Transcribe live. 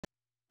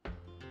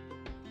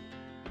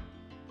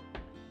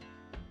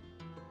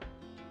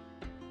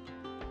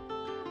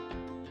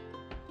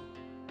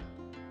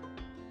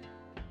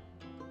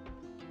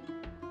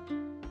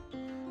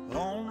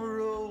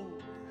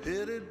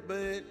headed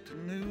back to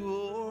New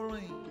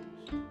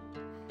Orleans,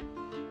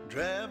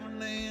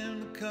 driving in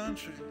the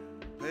country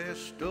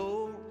past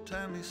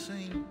old-timey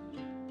scenes.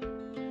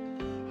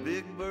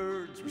 Big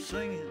birds were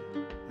singing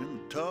in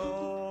the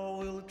tall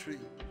willow trees,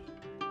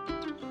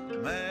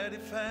 mighty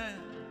fine.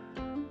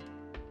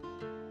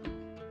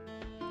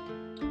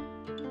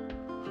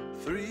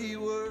 3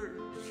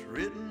 words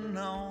written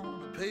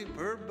on a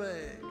paper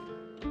bag,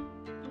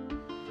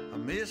 I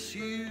miss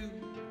you,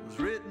 was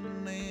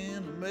written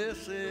in a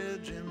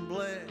message in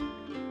black,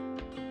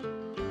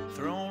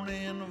 thrown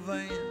in a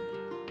van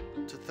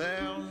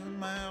 2,000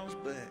 miles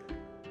back,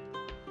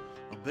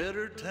 a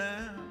better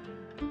time.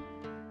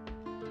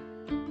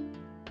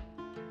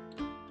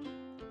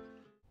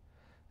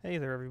 Hey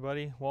there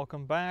everybody,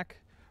 welcome back.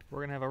 We're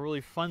going to have a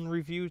really fun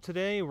review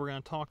today. We're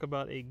going to talk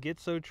about a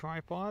Gitzo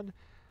tripod.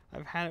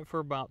 I've had it for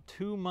about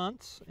 2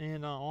 months,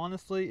 and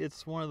honestly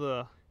it's one of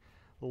the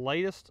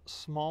lightest,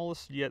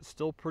 smallest, yet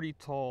still pretty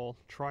tall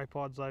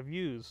tripods I've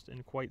used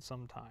in quite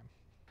some time.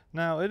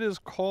 Now it is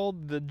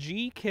called the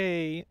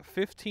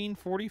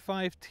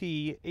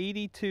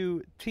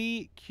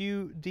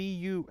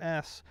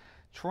GK1545T-82TQD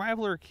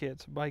Traveler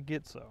Kit by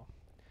Gitzo.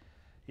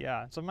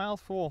 Yeah, it's a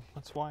mouthful,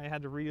 that's why I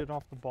had to read it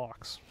off the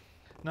box.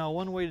 Now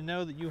one way to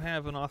know that you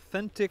have an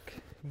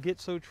authentic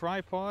Gitzo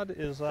tripod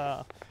is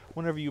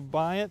whenever you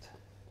buy it,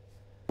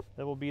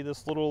 there will be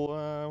this little,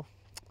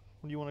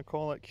 what do you want to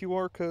call it,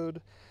 QR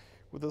code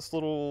with this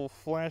little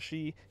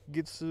flashy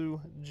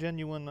Gitzo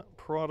genuine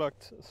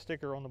product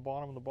sticker on the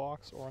bottom of the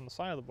box or on the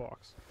side of the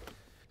box.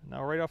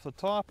 Now right off the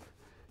top,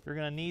 you're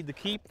going to need to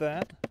keep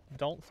that.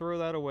 Don't throw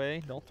that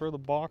away. Don't throw the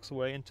box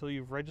away until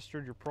you've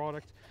registered your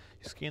product.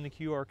 You scan the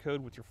QR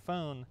code with your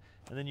phone,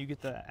 and then you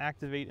get to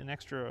activate an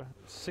extra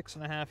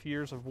 6.5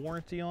 years of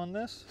warranty on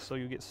this. So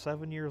you get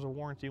 7 years of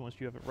warranty once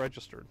you have it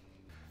registered.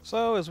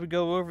 So as we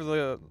go over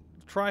the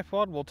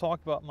tripod, we'll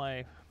talk about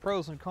my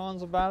pros and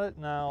cons about it.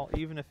 Now,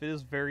 even if it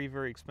is very,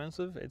 very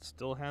expensive, it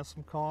still has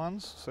some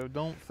cons. So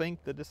don't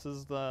think that this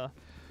is the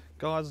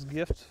God's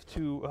gift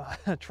to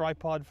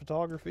tripod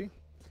photography.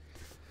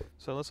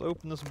 So let's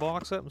open this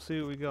box up and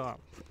see what we got.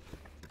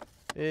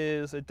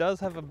 It does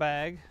have a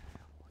bag.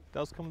 It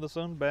does come with its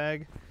own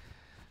bag.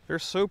 They're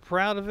so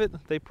proud of it,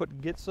 they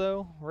put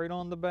Gitzo right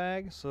on the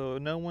bag, so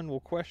no one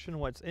will question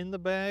what's in the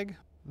bag.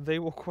 They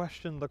will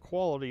question the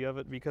quality of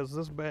it because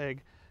this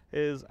bag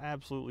is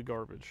absolutely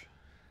garbage.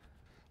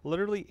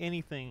 Literally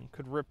anything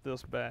could rip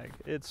this bag.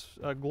 It's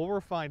a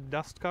glorified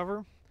dust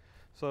cover,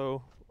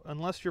 so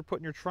unless you're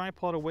putting your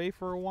tripod away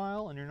for a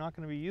while and you're not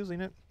going to be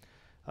using it,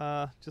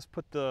 just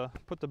put the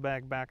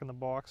bag back in the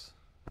box.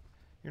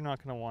 You're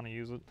not going to want to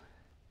use it.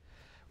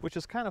 Which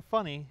is kind of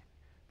funny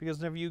because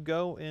whenever you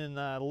go and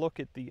look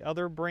at the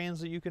other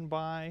brands that you can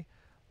buy,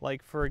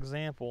 like for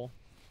example,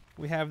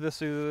 we have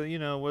this, you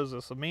know, what is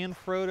this, a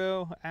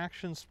Manfrotto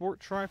Action Sport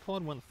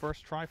tripod, one of the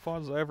first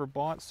tripods I ever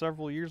bought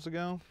several years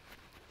ago.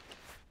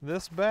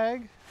 This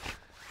bag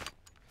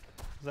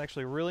is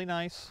actually really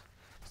nice.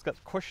 It's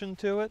got cushion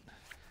to it,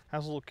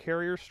 has a little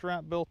carrier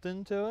strap built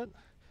into it,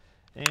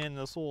 and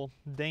this little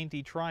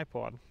dainty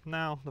tripod.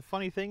 Now, the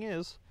funny thing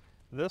is,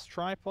 this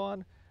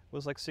tripod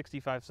was like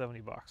 65,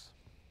 70 bucks.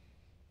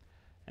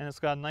 And it's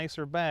got a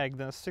nicer bag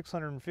than a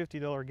 $650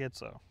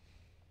 Gitzo.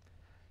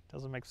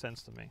 Doesn't make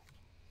sense to me.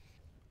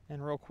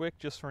 And real quick,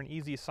 just for an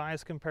easy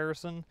size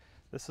comparison,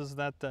 this is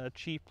that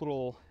cheap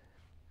little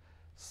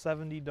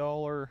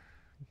 $70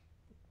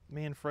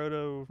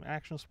 Manfrotto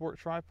Action Sport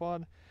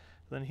tripod.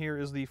 Then here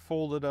is the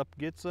folded up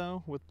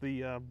Gitzo with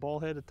the ball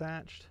head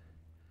attached.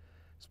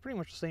 It's pretty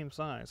much the same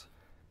size.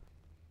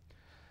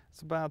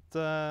 It's about,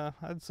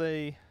 I'd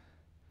say,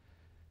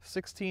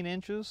 16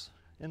 inches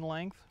in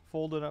length,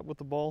 folded up with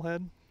the ball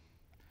head.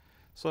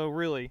 So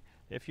really,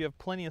 if you have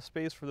plenty of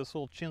space for this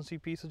little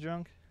chintzy piece of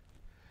junk,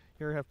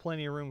 you're gonna have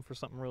plenty of room for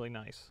something really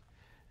nice.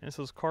 And this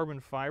is carbon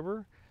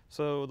fiber,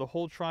 so the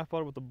whole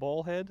tripod with the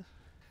ball head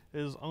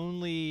is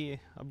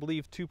only, I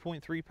believe,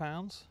 2.3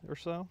 pounds or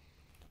so.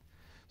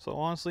 So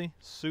honestly,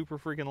 super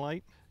freaking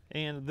light.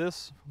 And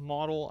this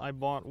model I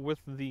bought with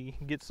the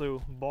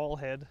Gitzo ball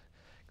head,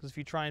 because if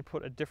you try and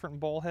put a different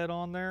ball head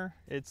on there,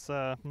 it's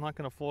not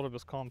going to fold up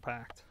as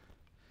compact.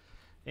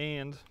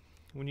 And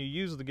when you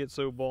use the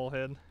Gitzo ball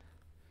head,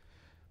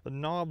 the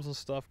knobs and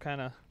stuff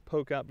kind of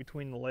poke out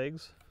between the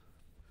legs.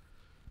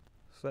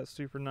 So that's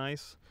super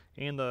nice.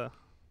 And the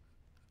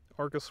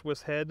Arca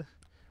Swiss head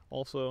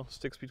also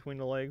sticks between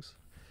the legs.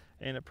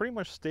 And it pretty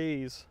much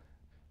stays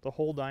the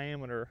whole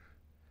diameter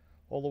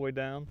all the way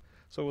down.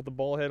 So with the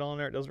ball head on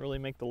there, it doesn't really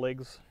make the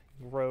legs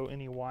grow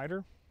any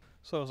wider.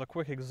 So as a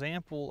quick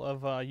example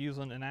of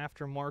using an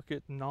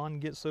aftermarket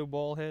non-Gitzo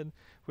ball head,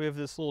 we have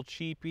this little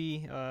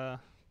cheapy,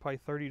 probably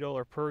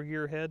 $30 per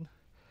gear head.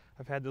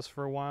 I've had this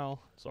for a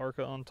while. It's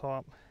Arca on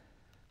top.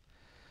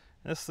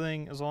 This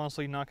thing is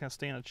honestly not going to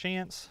stand a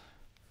chance.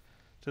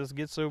 Just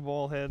Gitzo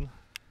ball head.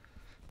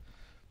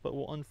 But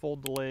we'll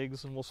unfold the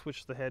legs and we'll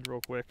switch the head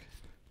real quick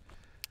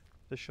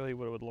to show you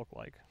what it would look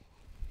like.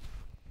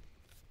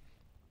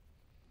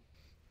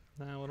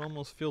 Now it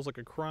almost feels like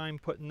a crime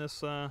putting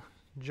this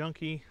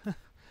junky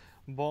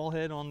ball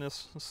head on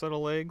this set of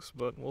legs,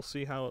 but we'll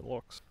see how it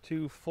looks.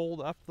 To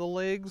fold up the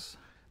legs,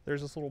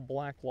 there's this little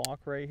black lock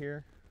right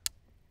here.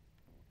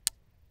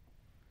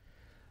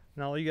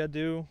 Now all you gotta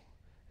do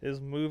is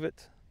move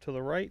it to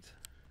the right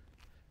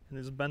and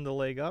just bend the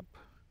leg up.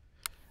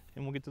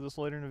 And we'll get to this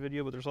later in the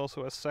video, but there's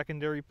also a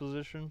secondary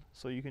position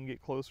so you can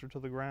get closer to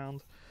the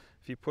ground.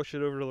 If you push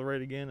it over to the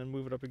right again and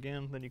move it up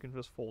again, then you can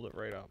just fold it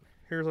right up.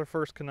 Here's our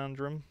first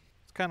conundrum.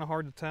 It's kind of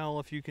hard to tell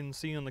if you can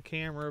see on the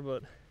camera,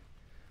 but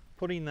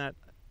putting that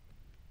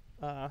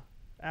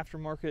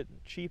aftermarket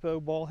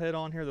cheapo ball head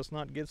on here that's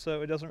not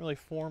Gitzo, it doesn't really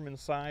form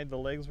inside the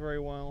legs very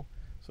well,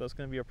 so that's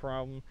going to be a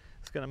problem.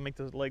 It's going to make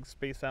the legs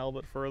space out a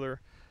little bit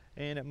further,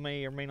 and it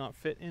may or may not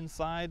fit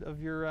inside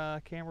of your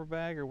camera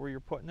bag or where you're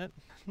putting it.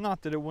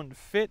 Not that it wouldn't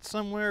fit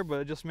somewhere, but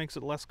it just makes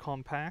it less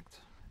compact.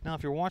 Now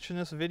if you're watching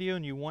this video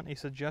and you want a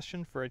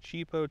suggestion for a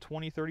cheapo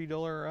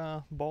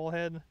 $20–$30 ball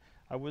head,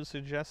 I would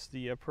suggest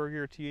the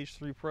Pergear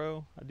TH3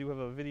 Pro. I do have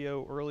a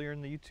video earlier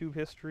in the YouTube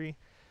history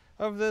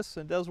of this.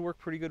 It does work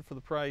pretty good for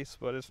the price,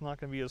 but it's not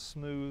going to be as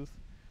smooth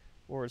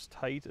or as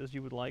tight as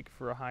you would like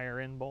for a higher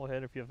end ball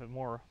head if you have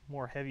more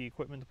heavy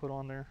equipment to put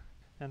on there.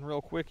 And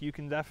real quick, you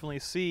can definitely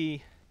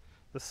see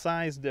the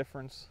size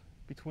difference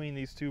between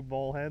these two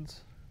ball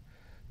heads.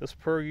 This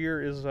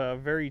Pergear is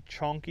very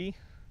chunky.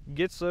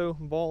 Gitzo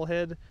ball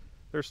head,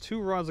 there's two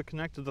rods that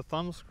connect to the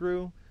thumb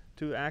screw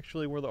to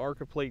actually where the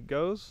arca plate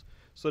goes,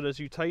 so that as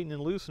you tighten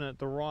and loosen it,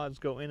 the rods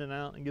go in and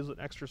out and gives it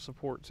extra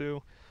support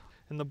too.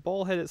 And the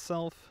ball head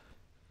itself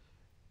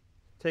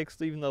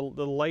takes even the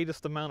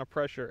lightest amount of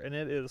pressure, and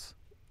it is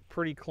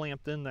pretty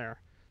clamped in there.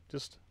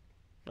 Just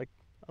like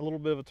a little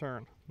bit of a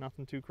turn,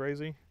 nothing too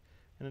crazy,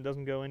 and it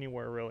doesn't go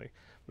anywhere really.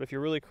 But if you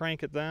really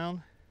crank it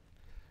down,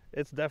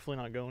 it's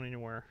definitely not going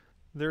anywhere.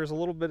 There's a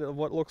little bit of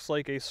what looks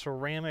like a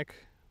ceramic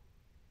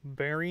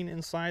bearing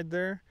inside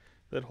there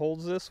that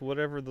holds this,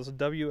 whatever this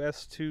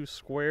WS2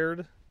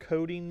 squared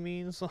coating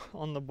means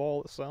on the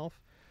ball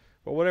itself.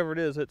 But whatever it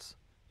is, it's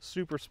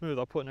super smooth.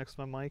 I'll put it next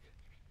to my mic.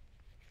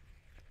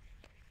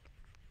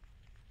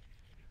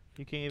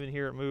 You can't even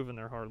hear it moving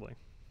there hardly.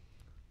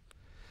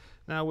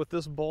 Now with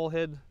this ball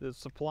head that's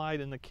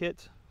supplied in the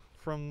kit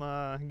from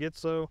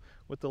Gitzo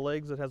with the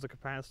legs, it has a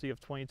capacity of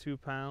 22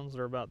 pounds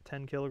or about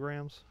 10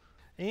 kilograms.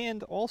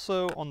 And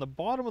also on the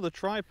bottom of the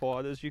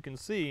tripod, as you can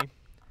see,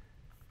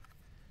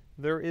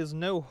 there is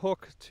no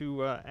hook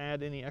to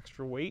add any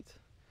extra weight,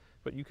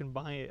 but you can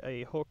buy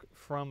a hook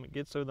from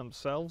Gitzo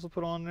themselves to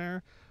put on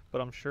there,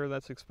 but I'm sure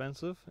that's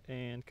expensive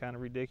and kind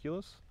of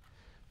ridiculous.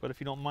 But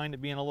if you don't mind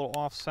it being a little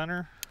off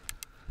center,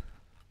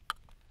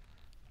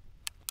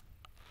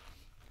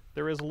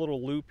 there is a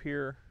little loop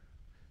here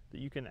that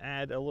you can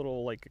add a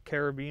little like a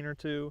carabiner or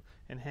two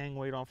and hang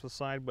weight off the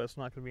side, but it's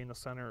not going to be in the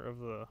center of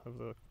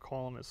the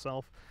column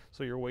itself,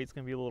 so your weight's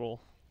going to be a little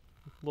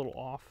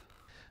off.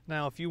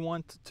 Now if you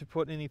want to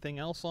put anything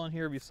else on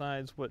here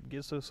besides what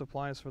Gitzo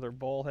supplies for their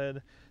ball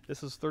head,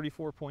 this is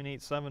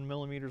 34.87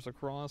 millimeters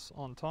across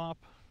on top.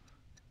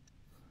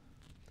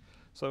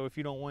 So if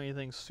you don't want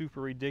anything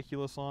super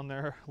ridiculous on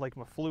there, like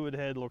my fluid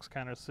head looks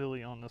kind of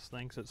silly on this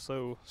thing because it's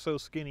so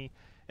skinny,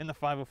 and the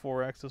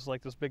 504X is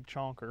like this big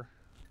chonker.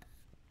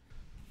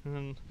 And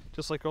then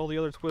just like all the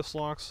other twist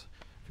locks,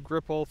 you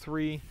grip all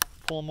three,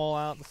 pull them all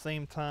out at the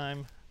same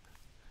time,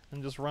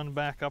 and just run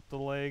back up the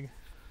leg.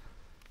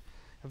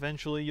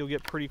 Eventually you'll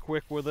get pretty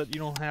quick with it. You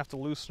don't have to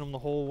loosen them the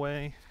whole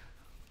way.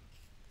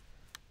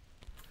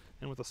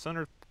 And with the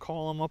center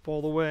column up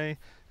all the way,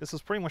 this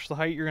is pretty much the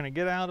height you're going to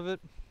get out of it.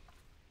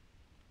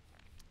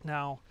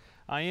 Now,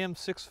 I am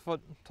 6 foot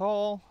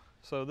tall,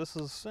 so this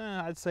is,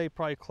 I'd say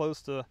probably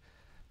close to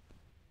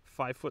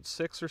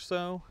 5'6" or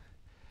so.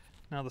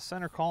 Now the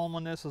center column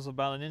on this is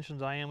about 1 inch in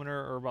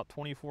diameter, or about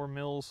 24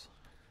 mils.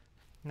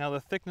 Now the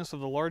thickness of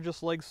the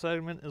largest leg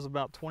segment is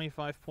about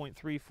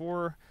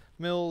 25.34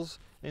 mils,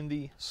 and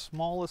the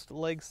smallest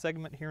leg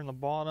segment here in the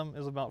bottom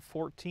is about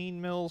 14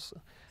 mils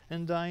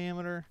in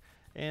diameter.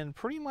 And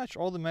pretty much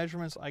all the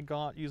measurements I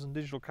got using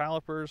digital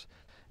calipers,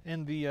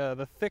 and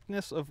the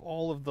thickness of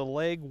all of the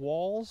leg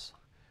walls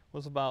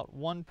was about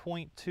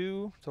 1.2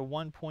 to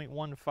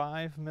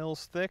 1.15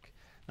 mils thick.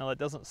 Now that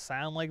doesn't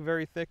sound like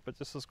very thick, but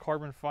this is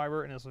carbon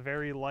fiber and it's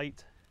very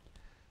light,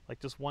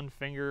 like just one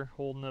finger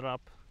holding it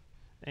up.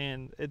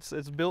 And it's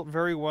built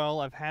very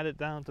well. I've had it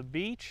down to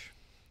beach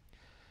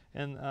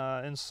and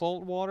in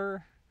salt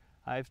water.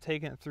 I've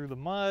taken it through the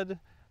mud.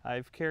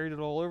 I've carried it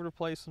all over the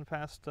place in the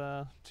past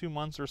 2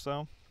 months or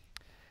so,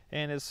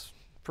 and it's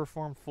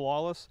performed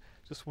flawless.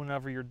 Just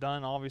whenever you're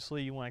done,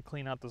 obviously you want to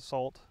clean out the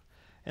salt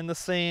and the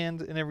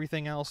sand and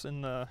everything else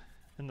in the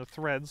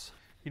threads.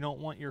 You don't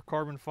want your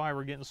carbon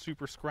fiber getting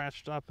super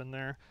scratched up in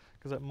there,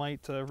 because it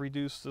might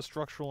reduce the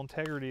structural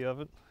integrity of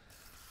it.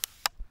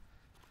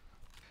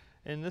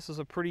 And this is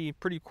a pretty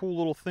cool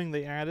little thing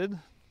they added.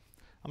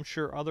 I'm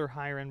sure other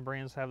higher end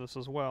brands have this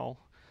as well.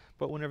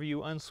 But whenever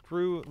you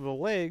unscrew the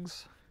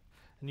legs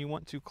and you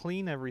want to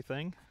clean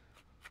everything,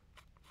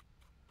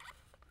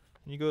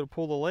 and you go to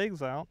pull the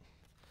legs out,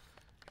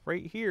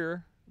 right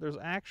here there's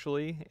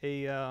actually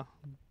a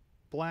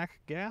black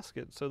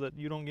gasket so that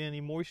you don't get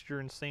any moisture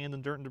and sand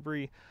and dirt and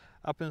debris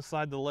up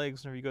inside the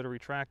legs whenever you go to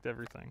retract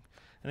everything.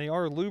 And they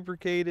are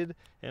lubricated,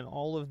 and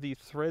all of the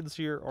threads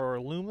here are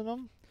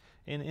aluminum,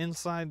 and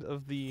inside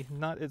of the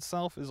nut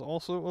itself is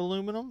also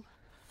aluminum,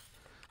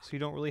 so you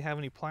don't really have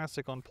any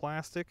plastic on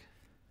plastic.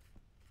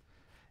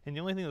 And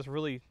the only thing that's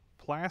really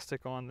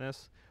plastic on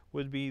this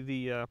would be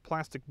the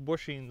plastic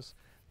bushings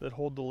that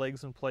hold the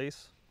legs in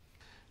place.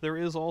 There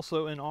is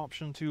also an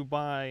option to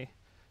buy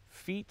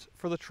feet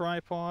for the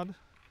tripod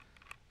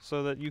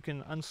so that you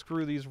can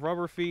unscrew these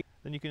rubber feet,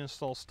 then you can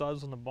install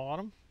studs on the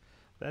bottom.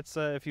 That's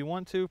if you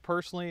want to.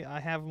 Personally, I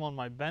have them on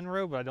my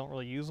Benro, but I don't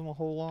really use them a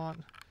whole lot.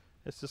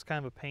 It's just kind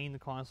of a pain to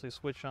constantly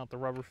switch out the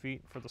rubber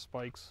feet for the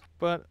spikes.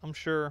 But I'm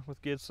sure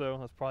with Gitzo,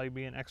 that's probably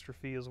be an extra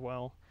fee as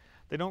well.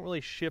 They don't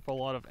really ship a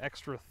lot of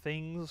extra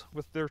things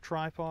with their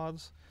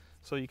tripods,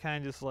 so you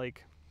kind of just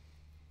like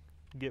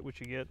get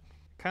what you get.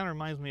 Kind of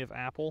reminds me of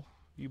Apple.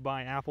 You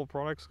buy Apple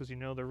products because you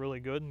know they're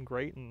really good and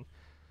great and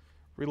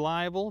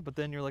reliable, but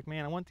then you're like,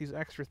 man, I want these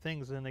extra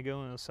things, and then they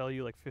go and sell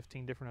you like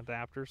 15 different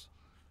adapters.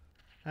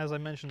 As I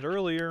mentioned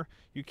earlier,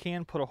 you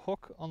can put a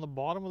hook on the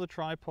bottom of the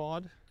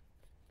tripod,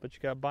 but you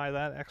got to buy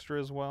that extra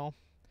as well.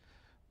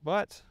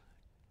 But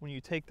when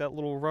you take that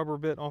little rubber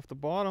bit off the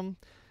bottom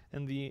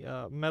and the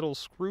metal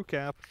screw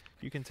cap,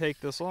 you can take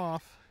this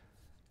off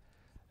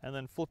and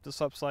then flip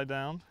this upside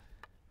down,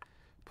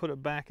 put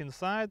it back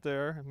inside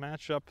there,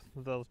 match up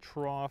the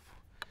trough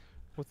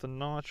with the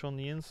notch on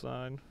the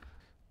inside,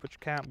 put your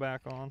cap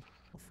back on.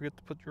 Don't forget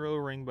to put your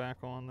O-ring back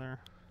on there.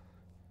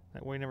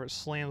 That way whenever it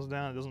slams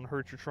down, it doesn't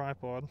hurt your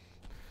tripod.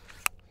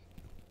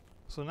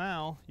 So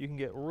now you can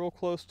get real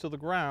close to the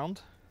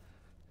ground,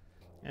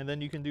 and then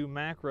you can do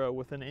macro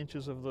within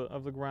inches of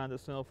the ground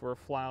itself for a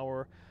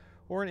flower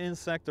or an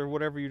insect or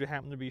whatever you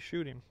happen to be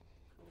shooting.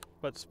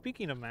 But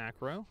speaking of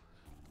macro,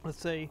 let's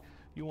say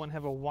you want to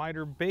have a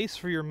wider base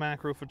for your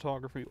macro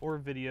photography or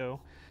video.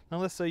 Now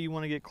let's say you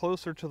want to get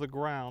closer to the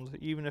ground,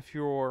 even if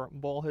your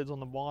ball head's on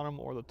the bottom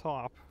or the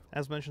top.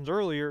 As mentioned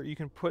earlier, you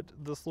can put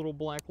this little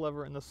black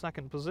lever in the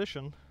second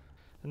position,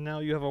 and now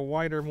you have a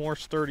wider, more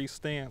sturdy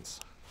stance.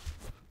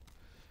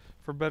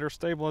 For better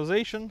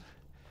stabilization,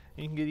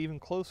 you can get even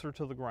closer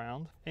to the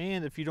ground.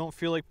 And if you don't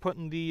feel like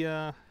putting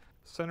the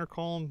center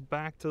column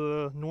back to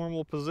the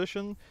normal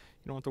position,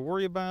 you don't have to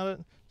worry about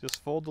it.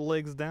 Just fold the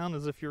legs down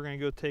as if you're going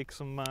to go take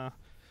some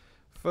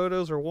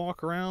photos or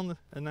walk around,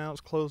 and now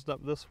it's closed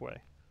up this way,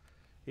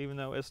 even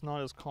though it's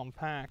not as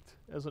compact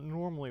as it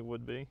normally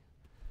would be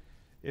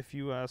if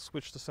you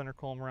switch the center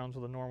column around to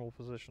the normal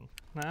position.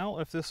 Now,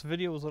 if this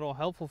video was at all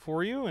helpful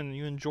for you and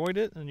you enjoyed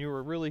it and you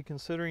were really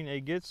considering a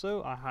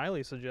Gitzo, I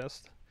highly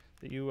suggest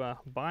that you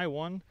buy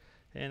one,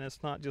 and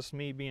it's not just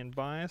me being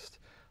biased.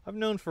 I've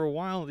known for a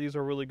while that these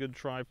are really good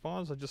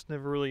tripods. I just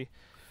never really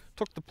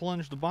took the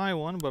plunge to buy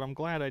one, but I'm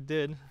glad I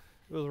did.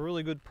 It was a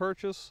really good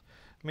purchase.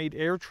 Made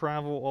air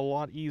travel a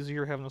lot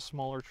easier having a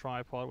smaller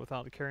tripod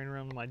without carrying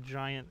around my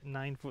giant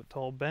 9-foot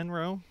tall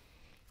Benro.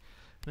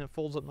 And it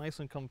folds up nice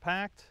and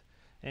compact,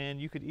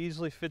 and you could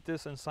easily fit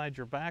this inside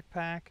your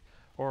backpack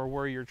or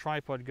where your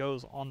tripod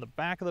goes on the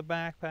back of the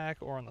backpack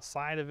or on the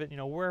side of it, you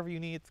know, wherever you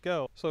need it to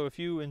go. So if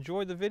you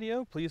enjoyed the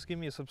video, please give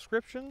me a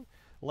subscription,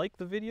 like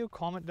the video,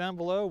 comment down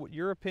below what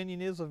your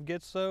opinion is of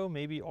Gitzo,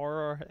 maybe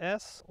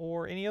RRS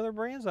or any other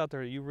brands out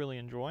there that you really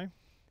enjoy.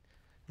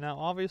 Now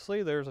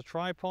obviously there's a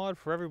tripod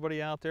for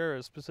everybody out there at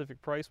a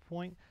specific price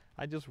point.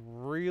 I just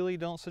really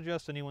don't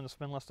suggest anyone to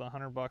spend less than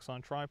 $100 on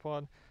a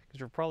tripod, because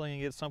you're probably going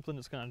to get something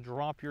that's going to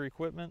drop your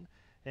equipment,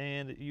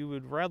 and you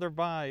would rather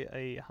buy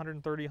a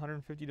 $130,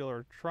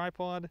 $150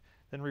 tripod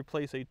than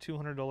replace a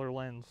 $200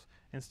 lens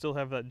and still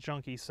have that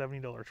junky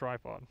 $70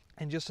 tripod.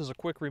 And just as a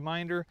quick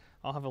reminder,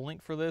 I'll have a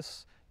link for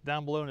this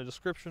down below in the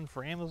description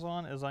for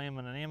Amazon, as I am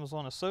an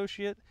Amazon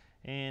associate,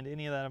 and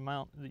any of that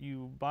amount that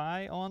you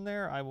buy on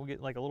there, I will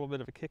get like a little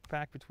bit of a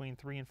kickback between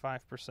 3 and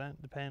 5%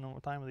 depending on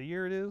what time of the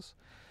year it is.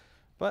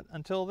 But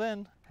until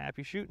then,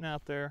 happy shooting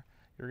out there.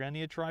 You're gonna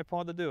need a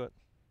tripod to do it.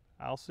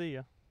 I'll see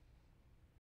you.